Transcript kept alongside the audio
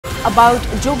about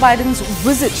Joe Biden's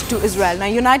visit to Israel. Now,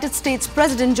 United States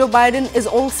President Joe Biden is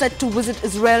all set to visit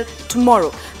Israel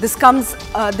tomorrow. This comes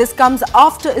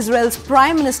after Israel's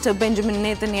Prime Minister Benjamin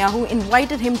Netanyahu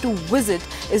invited him to visit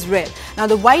Israel. Now,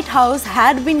 the White House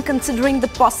had been considering the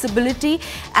possibility,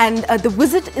 and the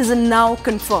visit is now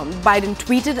confirmed. Biden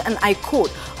tweeted, and I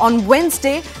quote, "On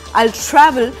Wednesday, I'll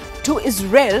travel to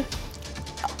Israel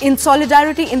in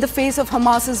solidarity in the face of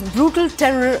Hamas's brutal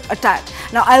terror attack.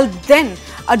 Now, I'll then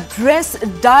address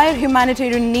dire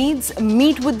humanitarian needs,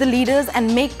 meet with the leaders,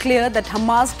 and make clear that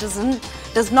Hamas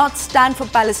does not stand for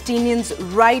Palestinians'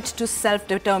 right to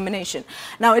self-determination."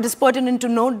 Now, it is pertinent to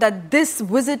note that this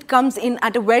visit comes in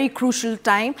at a very crucial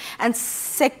time, and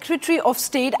Secretary of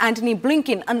State Antony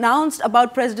Blinken announced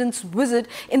about President's visit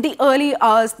in the early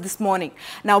hours this morning.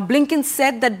 Now, Blinken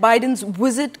said that Biden's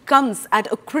visit comes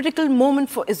at a critical moment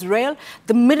for Israel,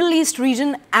 the Middle East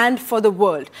region, and for the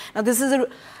world. Now, this is an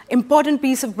important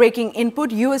piece of breaking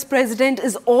input. U.S. President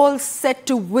is all set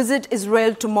to visit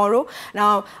Israel tomorrow.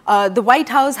 Now, the White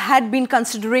House had been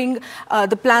considering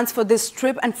the plans for this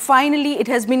trip, and finally it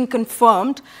has been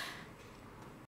confirmed.